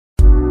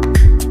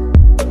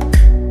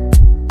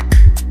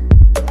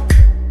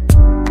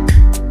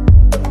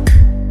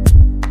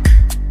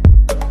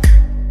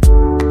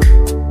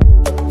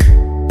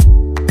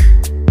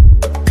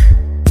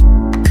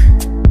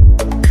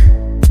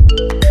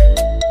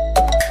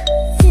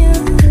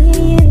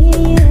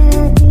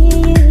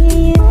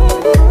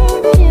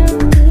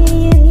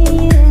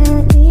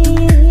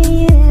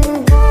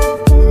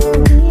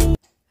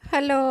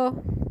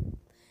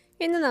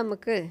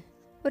നമുക്ക്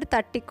ഒരു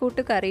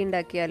തട്ടിക്കൂട്ട് കറി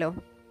ഉണ്ടാക്കിയാലോ?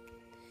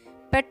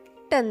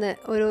 പെട്ടെന്ന്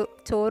ഒരു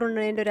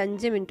ചോറുണ്ണതിൻ്റെ ഒരു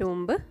 5 മിനിറ്റ്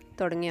മുമ്പ്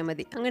തുടങ്ങിയാൽ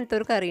മതി. അങ്ങനത്തെ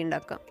ഒരു കറി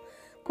ഉണ്ടാക്കാം.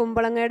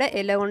 കുമ്പളങ്ങയുടെ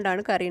ഇല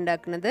കൊണ്ടാണ് കറി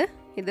ഉണ്ടാക്കുന്നത്.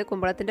 ഇത്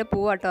കുമ്പളത്തിൻ്റെ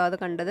പൂവാട്ടോ അത്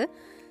കണ്ടത്.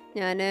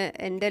 ഞാൻ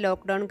എൻ്റെ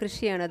ലോക്ക്ഡൗൺ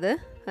കൃഷിയാണത്.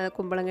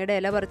 കുമ്പളങ്ങയുടെ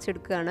ഇല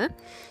പറിച്ചെടുക്കുകയാണ്.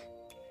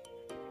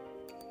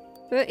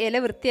 ഇപ്പോൾ ഇല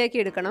വൃത്തിയാക്കി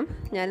എടുക്കണം.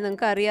 ഞാൻ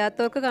നിങ്ങൾക്ക്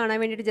അറിയാത്തവർക്ക് കാണാൻ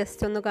വേണ്ടിയിട്ട്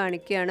ജസ്റ്റ് ഒന്ന്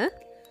കാണിക്കുകയാണ്.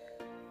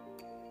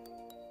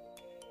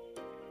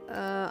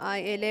 ആ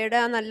ഇലയുടെ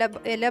ആ നല്ല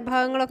ഇല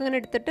ഭാഗങ്ങളൊക്കെ ഇങ്ങനെ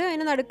എടുത്തിട്ട്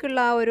അതിന് നടുക്കുള്ള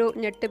ആ ഒരു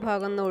ഞെട്ട്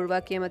ഭാഗം ഒന്ന്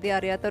ഒഴിവാക്കിയാൽ മതി.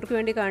 അറിയാത്തവർക്ക്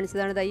വേണ്ടി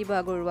കാണിച്ചതാണ്. ഈ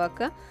ഭാഗം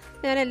ഒഴിവാക്കുക.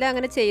 ഞാനെല്ലാം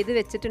അങ്ങനെ ചെയ്ത്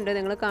വെച്ചിട്ടുണ്ട്.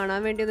 നിങ്ങൾ കാണാൻ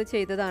വേണ്ടി ഒന്ന്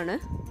ചെയ്തതാണ്.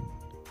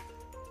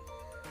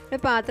 ഒരു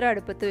പാത്രം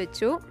അടുപ്പത്ത്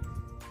വെച്ചു.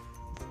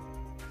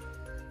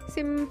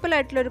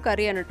 സിമ്പിളായിട്ടുള്ളൊരു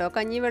കറിയാണ് കേട്ടോ.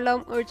 കഞ്ഞിവെള്ളം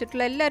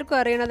ഒഴിച്ചിട്ടുള്ള എല്ലാവർക്കും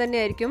അറിയണത്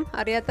തന്നെയായിരിക്കും.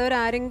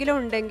 അറിയാത്തവരാരെങ്കിലും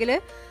ഉണ്ടെങ്കിൽ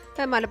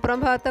മലപ്പുറം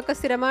ഭാഗത്തൊക്കെ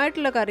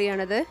സ്ഥിരമായിട്ടുള്ള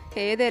കറിയാണിത്.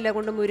 ഏത് ഇല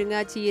കൊണ്ട് മുരിങ്ങ,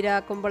 ചീര,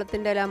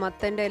 കുമ്പളത്തിൻ്റെ ഇല,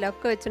 മത്തൻ്റെ ഇല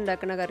ഒക്കെ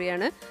വെച്ചുണ്ടാക്കുന്ന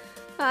കറിയാണ്.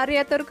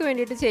 അറിയാത്തവർക്ക്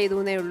വേണ്ടിയിട്ട് ചെയ്തു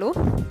എന്നേ ഉള്ളൂ.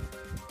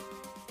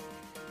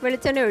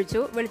 വെളിച്ചെണ്ണ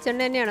ഒഴിച്ചു. വെളിച്ചെണ്ണ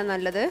തന്നെയാണ്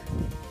നല്ലത്.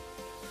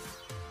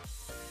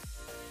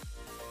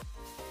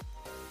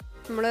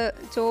 നമ്മൾ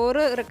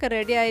ചോറ് ഒക്കെ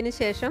റെഡി ആയതിന്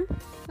ശേഷം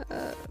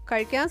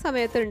കഴിക്കാൻ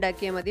സമയത്ത്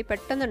ഉണ്ടാക്കിയാൽ മതി.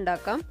 പെട്ടെന്ന്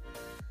ഉണ്ടാക്കാം.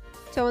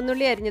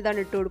 ചുവന്നുള്ളി അരിഞ്ഞതാണ്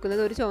ഇട്ട്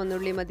കൊടുക്കുന്നത്. ഒരു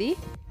ചുവന്നുള്ളി മതി.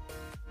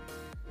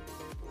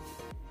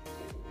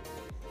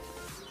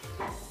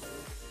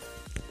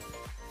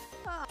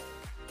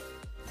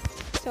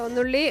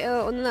 ചുവന്നുള്ളി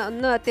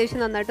ഒന്ന് അത്യാവശ്യം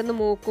നന്നായിട്ടൊന്ന്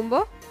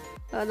മൂക്കുമ്പോൾ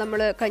നമ്മൾ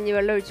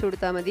കഞ്ഞിവെള്ളം ഒഴിച്ചു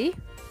കൊടുത്താൽ മതി.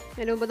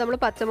 അതിന് മുമ്പ് നമ്മൾ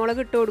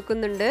പച്ചമുളക് ഇട്ട്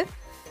കൊടുക്കുന്നുണ്ട്.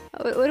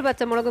 ഒരു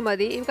പച്ചമുളക്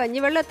മതി. ഈ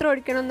കഞ്ഞിവെള്ളം എത്ര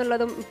ഒഴിക്കണം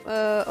എന്നുള്ളതും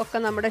ഒക്കെ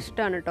നമ്മുടെ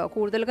ഇഷ്ടമാണ് കേട്ടോ.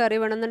 കൂടുതൽ കറി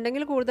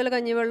വേണമെന്നുണ്ടെങ്കിൽ കൂടുതൽ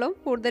കഞ്ഞിവെള്ളവും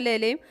കൂടുതൽ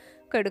ഇലയും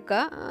ഒക്കെ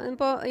എടുക്കുക.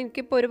 ഇപ്പോൾ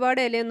എനിക്കിപ്പോൾ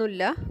ഒരുപാട്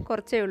ഇലയൊന്നുമില്ല,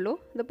 കുറച്ചേ ഉള്ളൂ.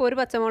 ഇതിപ്പോൾ ഒരു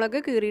പച്ചമുളക്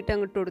കീറിയിട്ട്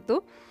അങ്ങോട്ട് കൊടുത്തു.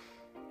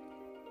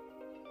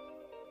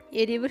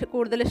 എരിവ്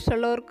കൂടുതൽ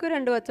ഇഷ്ടമുള്ളവർക്ക്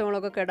 2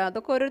 പച്ചമുളകൊക്കെ ഇടാം.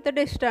 അതൊക്കെ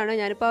ഓരോരുത്തരുടെ ഇഷ്ടമാണ്.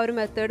 ഞാനിപ്പോൾ ആ ഒരു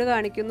മെത്തേഡ്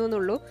കാണിക്കുന്നു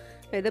എന്നുള്ളൂ.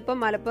 ഇതിപ്പോൾ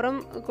മലപ്പുറം,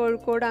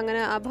 കോഴിക്കോട്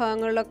അങ്ങനെ ആ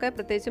ഭാഗങ്ങളിലൊക്കെ,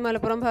 പ്രത്യേകിച്ച്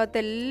മലപ്പുറം ഭാഗത്ത്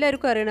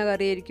എല്ലാവർക്കും അറിയണ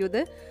കറിയായിരിക്കും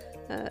ഇത്.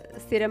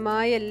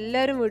 സ്ഥിരമായി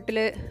എല്ലാവരും വീട്ടിൽ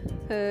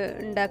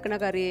ഉണ്ടാക്കുന്ന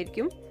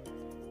കറിയായിരിക്കും.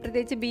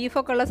 പ്രത്യേകിച്ച്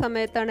ബീഫൊക്കെ ഉള്ള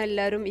സമയത്താണ്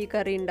എല്ലാവരും ഈ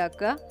കറി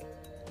ഉണ്ടാക്കുക.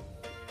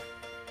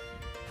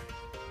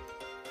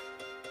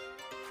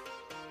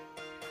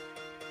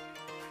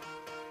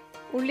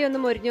 ഉള്ളി ഒന്ന്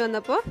മൊരിഞ്ഞ്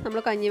വന്നപ്പോൾ നമ്മൾ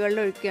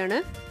കഞ്ഞിവെള്ളം ഒഴിക്കുകയാണ്.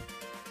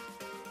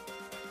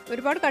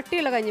 ഒരുപാട്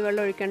കട്ടിയുള്ള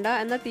കഞ്ഞിവെള്ളം ഒഴിക്കണ്ട,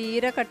 എന്നാൽ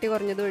തീരെ കട്ടി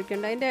കുറഞ്ഞത്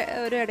ഒഴിക്കണ്ട. അതിൻ്റെ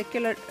ഒരു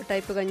ഇടയ്ക്കുള്ള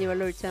ടൈപ്പ്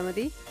കഞ്ഞിവെള്ളം ഒഴിച്ചാൽ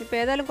മതി. ഇപ്പോൾ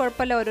ഏതായാലും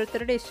കുഴപ്പമില്ല,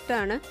 ഓരോരുത്തരുടെ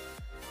ഇഷ്ടമാണ്.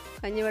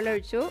 കഞ്ഞിവെള്ളം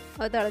ഒഴിച്ചു.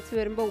 അത് തിളച്ച്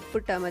വരുമ്പോൾ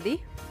ഉപ്പിട്ടാൽ മതി.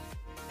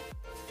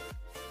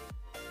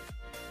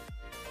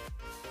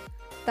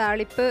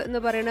 താളിപ്പ്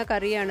എന്ന് പറയുന്ന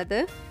കറിയാണിത്.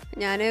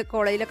 ഞാൻ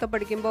കോളേജിലൊക്കെ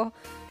പഠിക്കുമ്പോൾ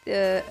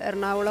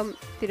എറണാകുളം,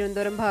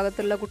 തിരുവനന്തപുരം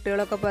ഭാഗത്തുള്ള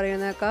കുട്ടികളൊക്കെ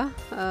പറയുന്നതൊക്കെ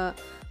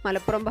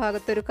മലപ്പുറം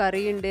ഭാഗത്തൊരു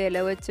കറിയുണ്ട്,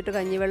 ഇല വെച്ചിട്ട്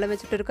കഞ്ഞിവെള്ളം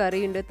വെച്ചിട്ടൊരു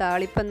കറിയുണ്ട്,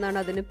 താളിപ്പ് എന്നാണ്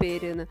അതിന്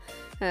പേര് എന്ന്.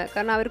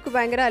 കാരണം അവർക്ക്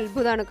ഭയങ്കര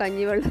അത്ഭുതമാണ്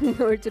കഞ്ഞിവെള്ളം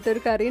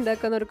ഒഴിച്ചിട്ടൊരു കറി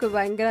ഉണ്ടാക്കുന്നവർക്ക്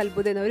ഭയങ്കര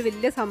അത്ഭുതമാണ്. അവർ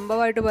വലിയ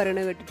സംഭവമായിട്ട്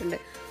പറയണത് കേട്ടിട്ടുണ്ട്.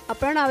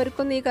 അപ്പോഴാണ്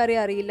അവർക്കൊന്നും ഈ കറി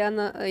അറിയില്ല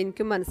എന്ന്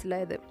എനിക്കും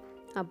മനസ്സിലായത്.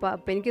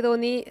 അപ്പോൾ എനിക്ക്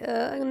തോന്നി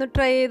ഒന്ന്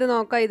ട്രൈ ചെയ്ത്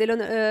നോക്കാം,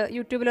 ഇതിലൊന്ന്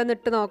യൂട്യൂബിലൊന്ന്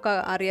ഇട്ട് നോക്കാം.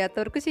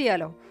 അറിയാത്തവർക്ക്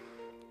ചെയ്യാമല്ലോ.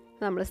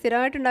 നമ്മൾ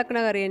സ്ഥിരമായിട്ട്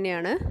ഉണ്ടാക്കുന്ന കറി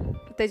തന്നെയാണ്.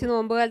 പ്രത്യേകിച്ച്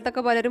നോമ്പ്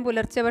കാലത്തൊക്കെ പലരും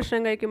പുലർച്ചെ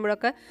ഭക്ഷണം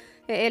കഴിക്കുമ്പോഴൊക്കെ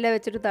ഇല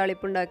വെച്ചിട്ട്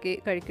താളിപ്പുണ്ടാക്കി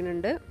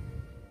കഴിക്കുന്നുണ്ട്.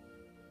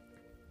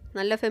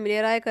 നല്ല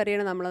ഫെമിലിയറായ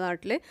കറിയാണ് നമ്മുടെ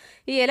നാട്ടിൽ.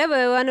 ഈ ഇല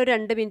വേവാൻ ഒരു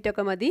 2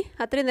 മിനിറ്റൊക്കെ മതി.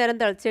 അത്രയും നേരം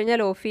തിളച്ച്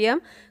കഴിഞ്ഞാൽ ഓഫ് ചെയ്യാം.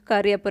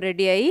 കറി അപ്പോൾ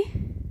റെഡിയായി.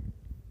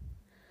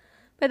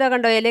 അപ്പോൾ ഇതാ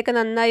കണ്ടോ, ഇലയൊക്കെ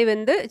നന്നായി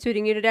വെന്ത്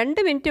ചുരുങ്ങിയിട്ട്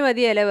 2 മിനിറ്റ്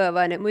മതി ഇല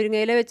വേവാൻ.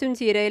 മുരിങ്ങയില വെച്ചും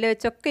ചീരയില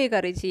വെച്ചൊക്കെ ഈ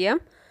കറി ചെയ്യാം.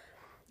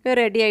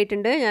 റെഡി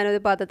ആയിട്ടുണ്ട്. ഞാനത്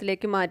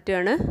പാത്രത്തിലേക്ക്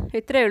മാറ്റുകയാണ്.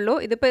 ഇത്രയേ ഉള്ളൂ.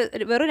 ഇതിപ്പോൾ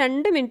വെറും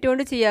 2 മിനിറ്റ്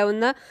കൊണ്ട്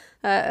ചെയ്യാവുന്ന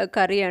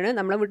കറിയാണ്.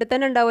 നമ്മളെ വീട്ടിൽ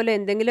തന്നെ ഉണ്ടാവുമല്ലോ,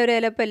 എന്തെങ്കിലും ഒരു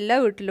ഇല ഇപ്പോൾ എല്ലാ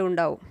വീട്ടിലും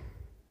ഉണ്ടാവും.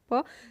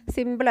 അപ്പോൾ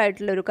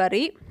സിമ്പിളായിട്ടുള്ളൊരു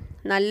കറി,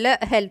 നല്ല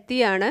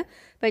ഹെൽത്തിയാണ്.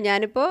 ഇപ്പോൾ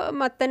ഞാനിപ്പോൾ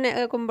മത്തൻ,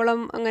 കുമ്പളം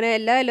അങ്ങനെ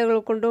എല്ലാ ഇലകൾ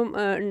കൊണ്ടും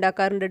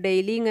ഉണ്ടാക്കാറുണ്ട്.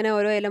 ഡെയിലി ഇങ്ങനെ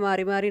ഓരോ ഇല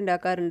മാറി മാറി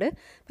ഉണ്ടാക്കാറുണ്ട്.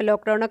 ഇപ്പോൾ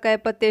ലോക്ക്ഡൗണൊക്കെ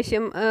ആയപ്പോൾ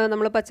അത്യാവശ്യം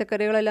നമ്മൾ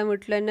പച്ചക്കറികളെല്ലാം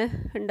വീട്ടിൽ തന്നെ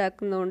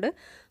ഉണ്ടാക്കുന്നതുകൊണ്ട്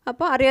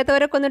അപ്പോൾ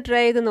അറിയാത്തവരൊക്കെ ഒന്ന്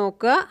ട്രൈ ചെയ്ത്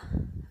നോക്കുക.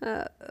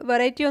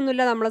 വെറൈറ്റി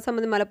ഒന്നുമില്ല, നമ്മളെ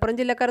സംബന്ധിച്ച്, മലപ്പുറം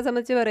ജില്ലക്കാരെ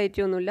സംബന്ധിച്ച്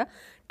വെറൈറ്റി ഒന്നുമില്ല.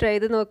 ട്രൈ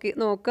ചെയ്ത്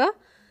നോക്കുക.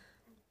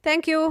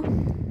 Thank you.